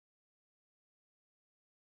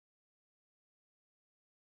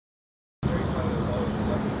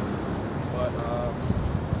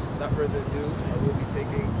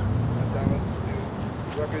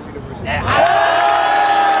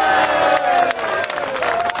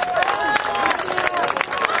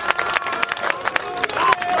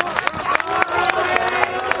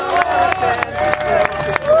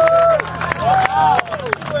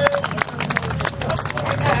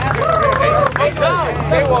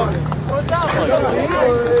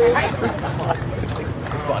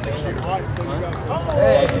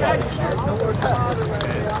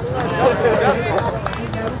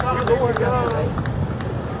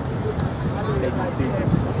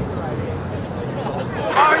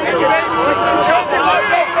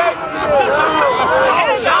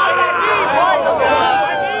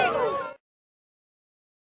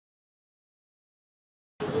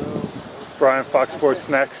Brian, Fox Sports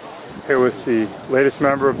Next, here with the latest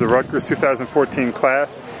member of the Rutgers 2014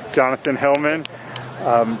 class, Jonathan Hillman.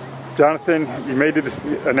 Jonathan, you made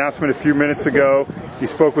the announcement a few minutes ago. You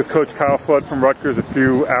spoke with Coach Kyle Flood from Rutgers a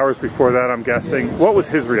few hours before that, I'm guessing. What was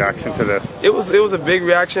his reaction to this? It was a big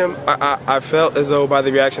reaction. I felt as though by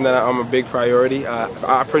the reaction that I'm a big priority.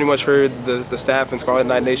 I pretty much heard the staff in Scarlet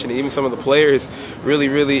Knight Nation, even some of the players,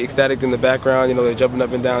 really ecstatic in the background. You know, they're jumping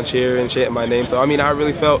up and down, cheering, chanting my name. So I mean, I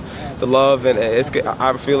really felt the love, and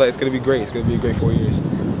I feel like it's going to be great. It's going to be a great 4 years.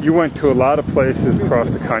 You went to a lot of places across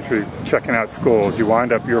the country checking out schools. You're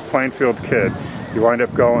a Plainfield kid. You wind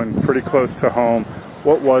up going pretty close to home.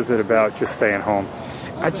 What was it about just staying home?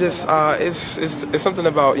 It's something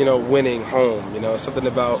about, you know, winning home. You know, something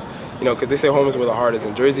about, you know, because they say home is where the heart is,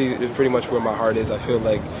 and Jersey is pretty much where my heart is. I feel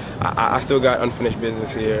like I still got unfinished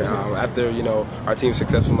business here. After, you know, our team's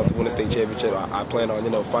successful enough to win a state championship, I plan on, you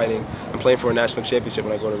know, fighting and playing for a national championship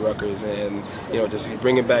when I go to Rutgers, and, you know, just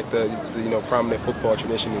bringing back the you know, prominent football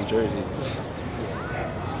tradition in Jersey.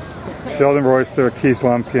 Sheldon Royster, Keith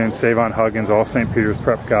Lumpkin, Savon Huggins, all St. Peter's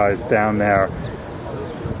prep guys down there.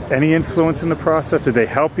 Any influence in the process? Did they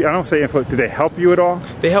help you? I don't say influence. Did they help you at all?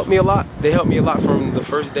 They helped me a lot. They helped me a lot from the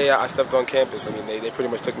first day I stepped on campus. I mean, they pretty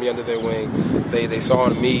much took me under their wing. They saw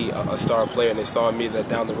in me a star player, and they saw in me that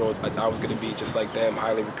down the road I was going to be just like them,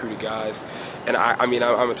 highly recruited guys. And I mean,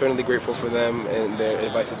 I'm eternally grateful for them and their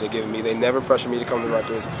advice that they've given me. They never pressure me to come to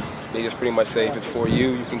Rutgers. They just pretty much say, if it's for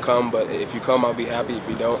you, you can come. But if you come, I'll be happy. If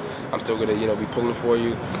you don't, I'm still going to, you know, be pulling for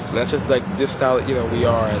you. And that's just like how, you know, we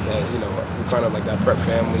are as you know, we're kind of like that prep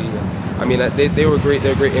family. And, I mean, they were great.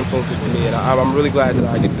 They're great influences to me, and I'm really glad that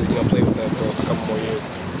I get to, you know, play with them for a couple more years.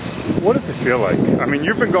 What does it feel like? I mean,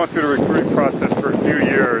 you've been going through the recruiting process for a few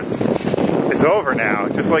years. It's over now,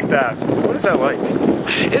 just like that. What is that like?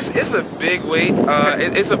 It's a big weight.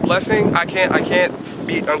 It's a blessing. I can't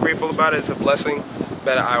be ungrateful about it. It's a blessing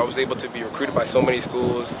that I was able to be recruited by so many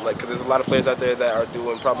schools. Like, cause there's a lot of players out there that are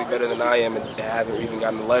doing probably better than I am and haven't even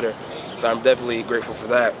gotten a letter. So I'm definitely grateful for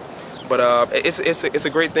that. But it's a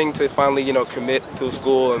great thing to finally, you know, commit to a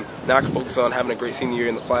school, and now I can focus on having a great senior year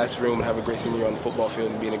in the classroom and having a great senior year on the football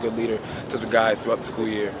field and being a good leader to the guys throughout the school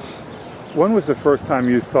year. When was the first time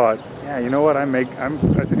you thought, yeah, you know what, I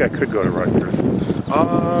think I could go to Rutgers?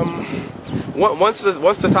 Once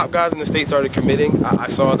the top guys in the state started committing, I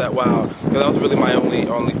saw that, wow, that was really my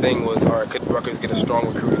only thing was, all right, could Rutgers get a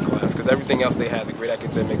strong recruiting class? Because everything else they had, the great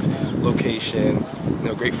academics, location, you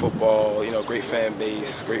know, great football, you know, great fan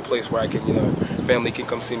base, great place where I can, you know, family can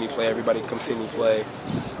come see me play, everybody can come see me play.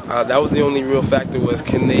 That was the only real factor, was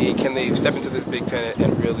can they step into this Big Ten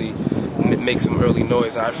and really make some early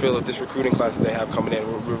noise? And I feel that this recruiting class that they have coming in,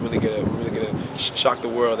 we're really gonna shock the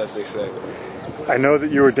world, as they say. I know that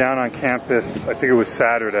you were down on campus, I think it was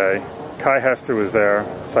Saturday. Kai Hester was there,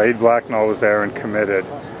 Saeed Blacknall was there and committed.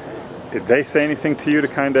 Did they say anything to you to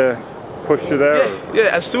kind of push you there? Yeah,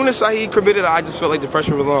 as soon as Saeed committed, I just felt like the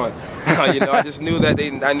pressure was on. You know, I just knew that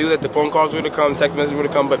I knew that the phone calls were going to come, text messages were going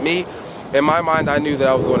to come, but me, in my mind, I knew that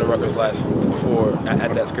I was going to Rutgers before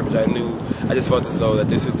at that scrimmage. I just felt as though that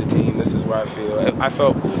this is the team, this is where I feel. I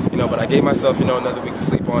felt, you know, but I gave myself, you know, another week to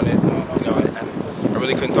sleep on it. And, you know, I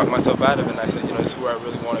really couldn't talk myself out of it, and I said, you know, this is where I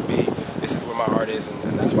really want to be. This is where my heart is,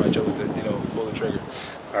 and that's why I chose to, you know, pull the trigger.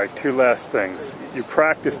 All right, two last things. You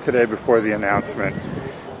practiced today before the announcement.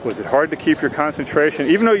 Was it hard to keep your concentration?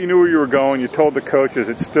 Even though you knew where you were going, you told the coaches,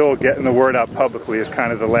 it's still getting the word out publicly is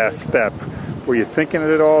kind of the last step. Were you thinking it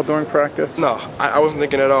at all during practice? No, I wasn't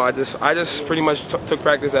thinking at all. I just pretty much took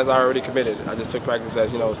practice as I already committed. I just took practice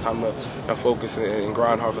as, you know, it's time to, you know, focus and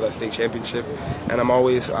grind hard for that state championship. And I'm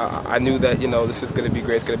always, I knew that, you know, this is going to be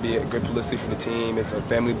great. It's going to be a great publicity for the team. It's a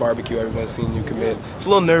family barbecue. Everyone's seen you commit. It's a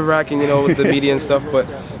little nerve-wracking, you know, with the media and stuff. But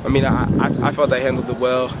I mean, I felt I handled it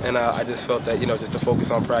well, and I just felt that, you know, just to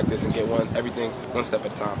focus on practice and get everything one step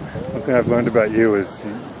at a time. One thing I've learned about you is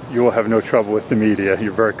you will have no trouble with the media.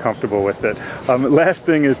 You're very comfortable with it. Last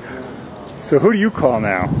thing is, so who do you call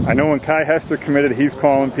now? I know when Kai Hester committed, he's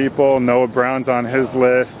calling people. Noah Brown's on his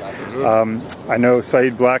list. I know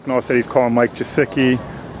Saeed Blacknall said he's calling Mike Jasicki.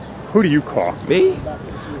 Who do you call? Me?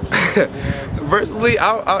 personally,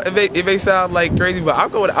 it may sound like crazy, but I'm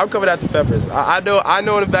coming after Peppers. I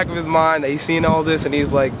know in the back of his mind that he's seeing all this, and he's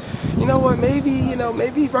like, you know what,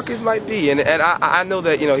 maybe Rutgers might be, and I know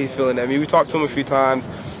that he's feeling that. I mean, we talked to him a few times.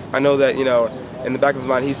 I know that in the back of his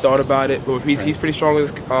mind he's thought about it, but he's pretty strong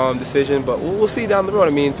with his decision. But we'll see down the road.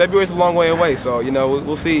 I mean, February's a long way away, so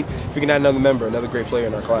we'll see if we can add another member, another great player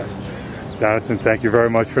in our class. Jonathan, thank you very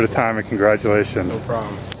much for the time and congratulations. No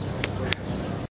problem.